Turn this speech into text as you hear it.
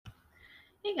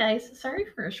Hey guys, sorry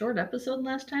for a short episode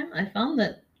last time. I found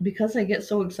that because I get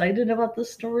so excited about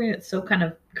this story, it's so kind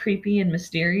of creepy and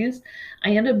mysterious.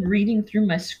 I end up reading through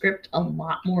my script a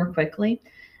lot more quickly.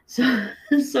 So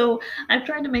so I've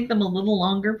tried to make them a little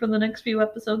longer for the next few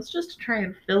episodes just to try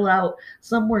and fill out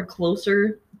somewhere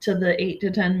closer to the 8 to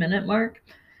 10 minute mark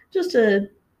just to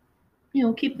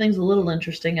keep things a little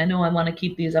interesting. I know I want to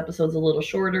keep these episodes a little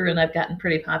shorter, and I've gotten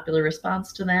pretty popular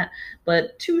response to that,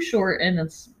 but too short,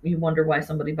 and you wonder why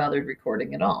somebody bothered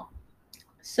recording at all.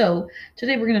 So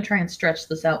today we're going to try and stretch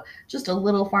this out just a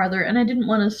little farther, and I didn't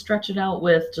want to stretch it out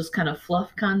with just kind of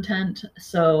fluff content,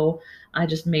 so I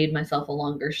just made myself a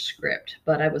longer script.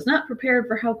 But I was not prepared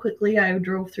for how quickly I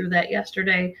drove through that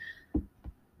yesterday.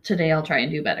 Today I'll try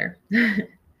and do better.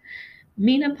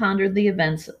 Mina pondered the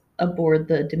events aboard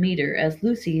the Demeter as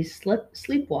Lucy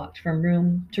sleepwalked from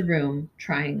room to room,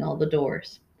 trying all the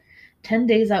doors. 10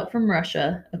 days out from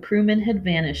Russia, a crewman had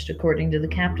vanished, according to the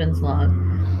captain's log,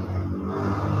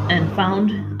 and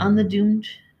found on the doomed,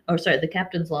 the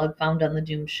captain's log found on the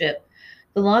doomed ship.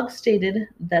 The log stated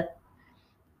that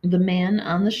the man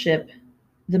on the ship,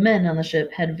 the men on the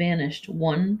ship had vanished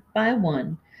one by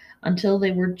one until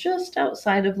they were just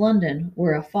outside of London,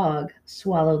 where a fog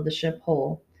swallowed the ship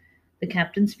whole. The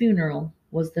captain's funeral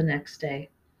was the next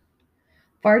day.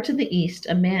 Far to the east,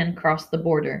 a man crossed the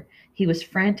border. He was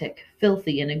frantic,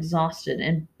 filthy, and exhausted,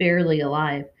 and barely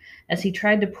alive. As he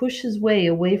tried to push his way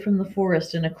away from the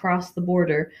forest and across the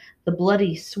border, the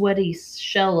bloody, sweaty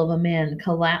shell of a man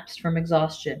collapsed from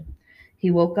exhaustion.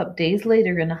 He woke up days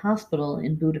later in a hospital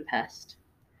in Budapest.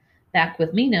 Back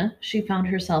with Mina, she found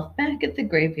herself back at the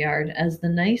graveyard as the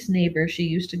nice neighbor she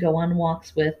used to go on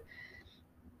walks with,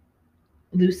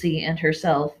 Lucy and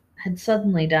herself, had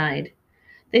suddenly died.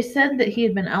 They said that he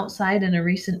had been outside in a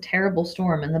recent terrible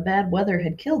storm and the bad weather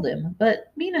had killed him,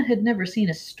 but Mina had never seen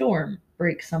a storm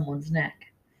break someone's neck.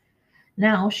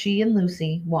 Now she and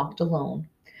Lucy walked alone.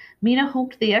 Mina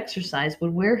hoped the exercise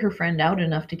would wear her friend out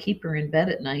enough to keep her in bed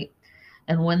at night,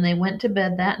 and when they went to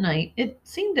bed that night, it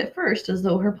seemed at first as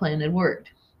though her plan had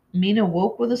worked. Mina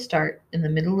woke with a start in the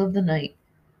middle of the night.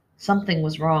 Something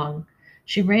was wrong.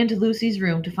 She ran to Lucy's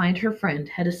room to find her friend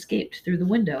had escaped through the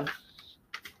window.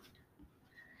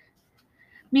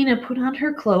 Mina put on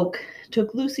her cloak,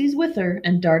 took Lucy's with her,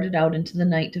 and darted out into the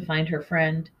night to find her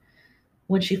friend.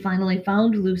 When she finally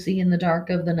found Lucy in the dark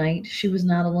of the night, she was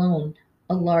not alone.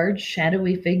 A large,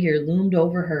 shadowy figure loomed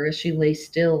over her as she lay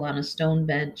still on a stone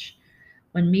bench.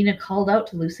 When Mina called out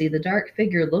to Lucy, the dark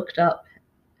figure looked up.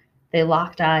 They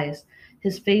locked eyes.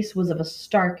 His face was of a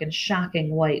stark and shocking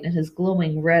white, and his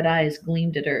glowing red eyes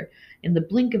gleamed at her. In the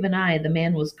blink of an eye, the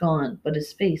man was gone, but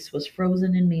his face was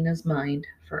frozen in Mina's mind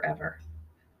forever.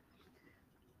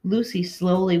 Lucy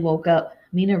slowly woke up.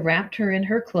 Mina wrapped her in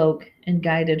her cloak and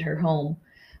guided her home.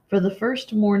 For the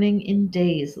first morning in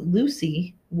days,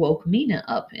 Lucy woke Mina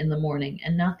up in the morning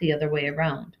and not the other way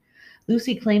around.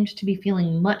 Lucy claimed to be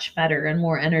feeling much better and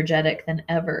more energetic than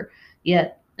ever,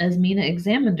 yet as Mina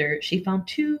examined her, she found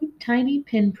two tiny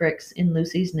pinpricks in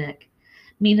Lucy's neck.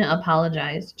 Mina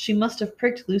apologized. She must have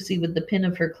pricked Lucy with the pin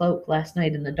of her cloak last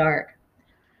night in the dark.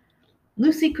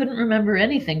 Lucy couldn't remember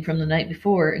anything from the night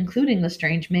before, including the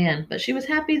strange man, but she was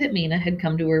happy that Mina had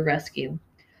come to her rescue.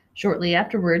 Shortly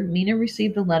afterward, Mina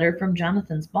received a letter from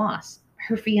Jonathan's boss.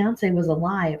 Her fiancé was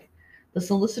alive. The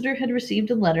solicitor had received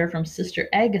a letter from Sister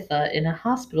Agatha in a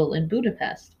hospital in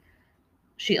Budapest.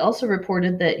 She also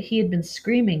reported that he had been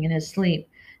screaming in his sleep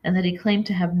and that he claimed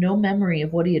to have no memory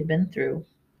of what he had been through.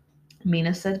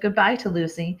 Mina said goodbye to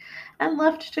Lucy and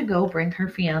left to go bring her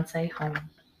fiancé home.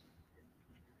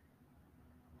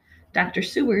 Dr.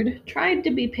 Seward tried to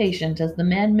be patient as the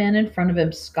madman in front of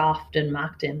him scoffed and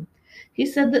mocked him. He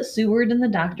said that Seward and the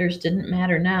doctors didn't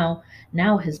matter now.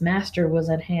 Now his master was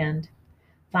at hand.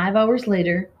 5 hours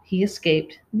later, he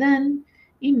escaped, then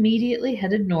immediately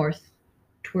headed north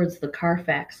towards the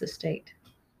Carfax estate.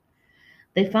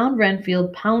 They found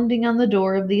Renfield pounding on the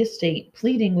door of the estate,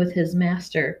 pleading with his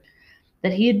master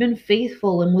that he had been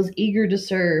faithful and was eager to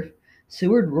serve.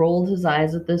 Seward rolled his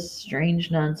eyes at this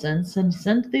strange nonsense and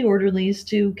sent the orderlies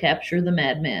to capture the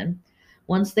madman.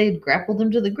 Once they had grappled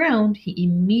him to the ground, he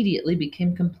immediately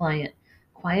became compliant,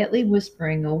 quietly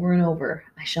whispering over and over,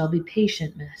 "I shall be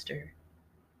patient, master.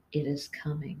 It is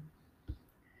coming."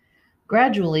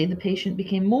 Gradually, the patient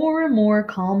became more and more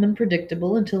calm and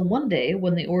predictable until one day,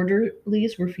 when the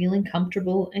orderlies were feeling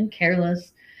comfortable and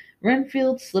careless,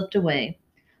 Renfield slipped away.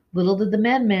 Little did the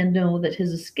madman know that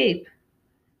his escape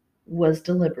was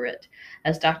deliberate,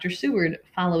 as Dr. Seward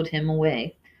followed him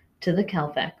away to the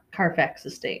Carfax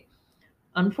estate.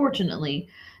 Unfortunately,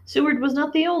 Seward was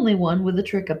not the only one with a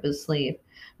trick up his sleeve.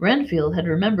 Renfield had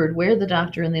remembered where the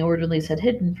doctor and the orderlies had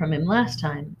hidden from him last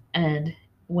time, and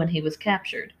when he was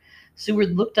captured.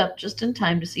 Seward looked up just in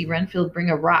time to see Renfield bring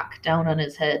a rock down on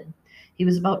his head. He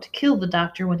was about to kill the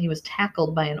doctor when he was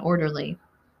tackled by an orderly.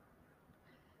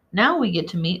 Now we get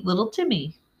to meet little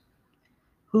Timmy,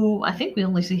 who I think we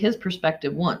only see his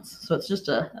perspective once, so it's just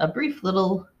a brief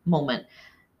little moment.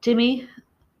 Timmy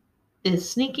is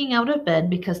sneaking out of bed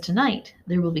because tonight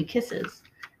there will be kisses.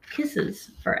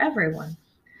 Kisses for everyone.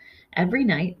 Every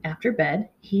night after bed,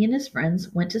 he and his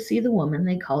friends went to see the woman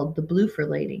they called the Bloofer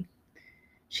Lady.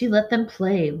 She let them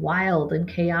play wild and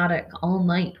chaotic all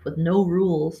night with no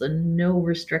rules and no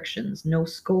restrictions, no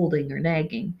scolding or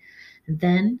nagging. And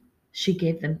then she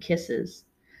gave them kisses.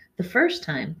 The first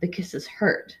time, the kisses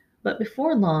hurt, but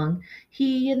before long,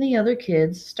 he and the other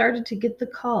kids started to get the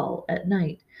call at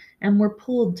night and were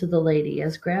pulled to the lady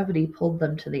as gravity pulled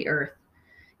them to the earth.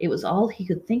 It was all he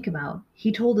could think about.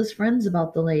 He told his friends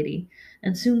about the lady,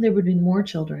 and soon there would be more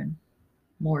children,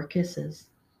 more kisses.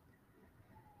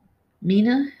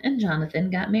 Mina and Jonathan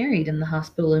got married in the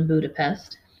hospital in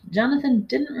Budapest. Jonathan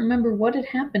didn't remember what had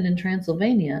happened in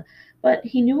Transylvania, but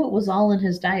he knew it was all in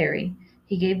his diary.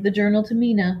 He gave the journal to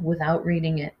Mina without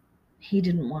reading it. He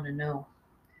didn't want to know.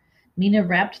 Mina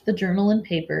wrapped the journal in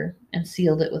paper and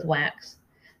sealed it with wax.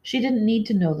 She didn't need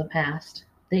to know the past.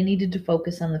 They needed to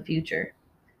focus on the future.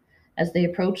 As they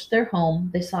approached their home,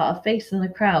 they saw a face in the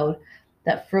crowd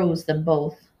that froze them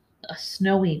both. A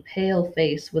snowy, pale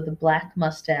face with a black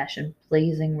mustache and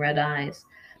blazing red eyes.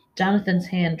 Jonathan's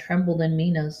hand trembled in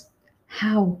Mina's.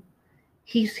 How?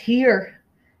 He's here!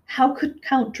 How could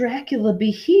Count Dracula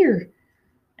be here?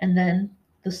 And then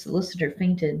the solicitor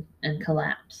fainted and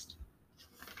collapsed.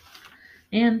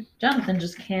 And Jonathan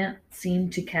just can't seem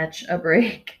to catch a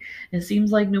break. It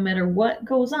seems like no matter what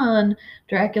goes on,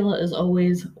 Dracula is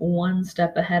always one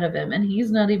step ahead of him. And he's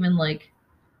not even like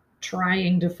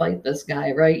trying to fight this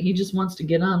guy, right? He just wants to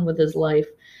get on with his life.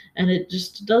 And it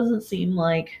just doesn't seem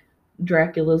like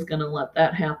Dracula's going to let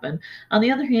that happen. On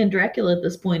the other hand, Dracula at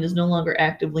this point is no longer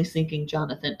actively seeking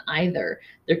Jonathan either.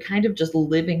 They're kind of just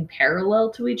living parallel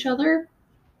to each other.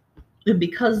 And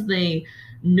because they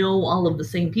know all of the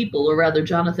same people, or rather,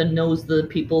 Jonathan knows the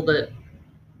people that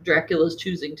Dracula's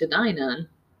choosing to dine on,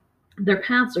 their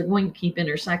paths are going to keep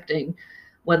intersecting,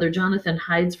 whether Jonathan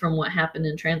hides from what happened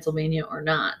in Transylvania or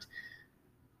not.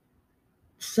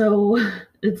 So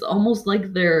it's almost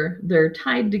like they're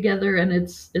tied together, and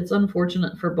it's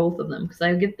unfortunate for both of them, because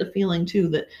I get the feeling too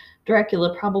that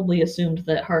Dracula probably assumed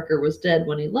that Harker was dead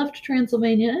when he left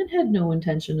Transylvania and had no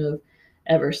intention of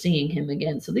ever seeing him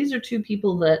again. So these are two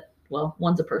people that, well,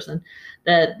 one's a person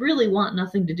that really want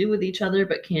nothing to do with each other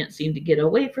but can't seem to get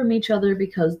away from each other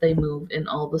because they move in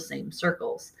all the same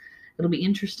circles. It'll be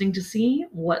interesting to see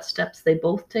what steps they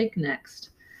both take next.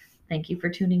 Thank you for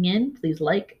tuning in. Please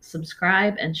like,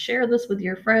 subscribe, and share this with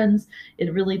your friends.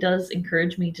 It really does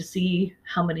encourage me to see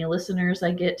how many listeners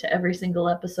I get to every single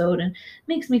episode, and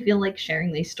makes me feel like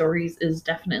sharing these stories is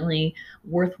definitely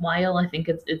worthwhile. I think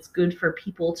it's good for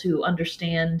people to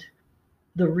understand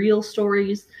the real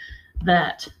stories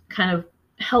that kind of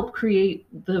help create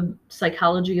the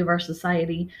psychology of our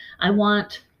society. I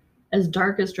want, as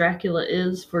dark as Dracula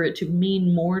is, for it to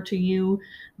mean more to you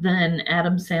than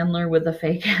Adam Sandler with a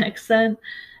fake accent.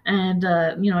 And,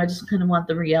 I just kind of want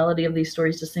the reality of these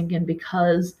stories to sink in,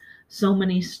 because so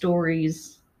many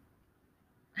stories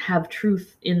have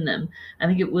truth in them. I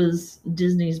think it was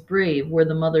Disney's Brave where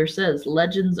the mother says,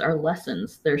 legends are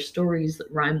lessons. They're stories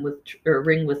that rhyme with or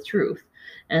ring with truth.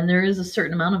 And there is a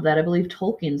certain amount of that. I believe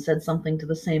Tolkien said something to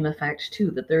the same effect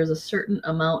too, that there is a certain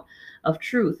amount of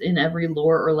truth in every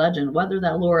lore or legend, whether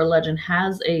that lore or legend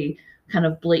has a kind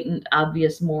of blatant,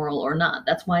 obvious moral or not.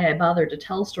 That's why I bother to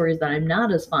tell stories that I'm not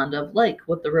as fond of, like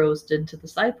what the rose did to the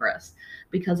cypress,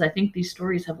 because I think these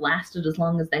stories have lasted as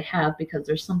long as they have because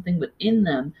there's something within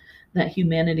them that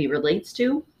humanity relates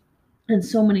to. And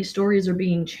so many stories are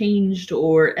being changed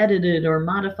or edited or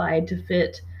modified to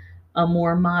fit a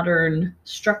more modern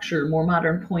structure, more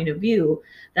modern point of view,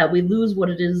 that we lose what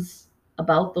it is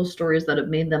about those stories that have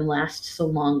made them last so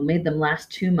long, made them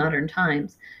last to modern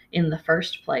times in the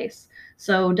first place.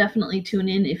 So definitely tune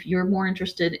in if you're more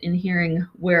interested in hearing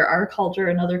where our culture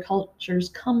and other cultures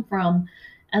come from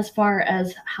as far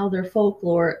as how their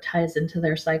folklore ties into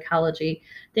their psychology.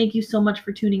 Thank you so much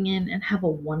for tuning in, and have a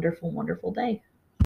wonderful, wonderful day.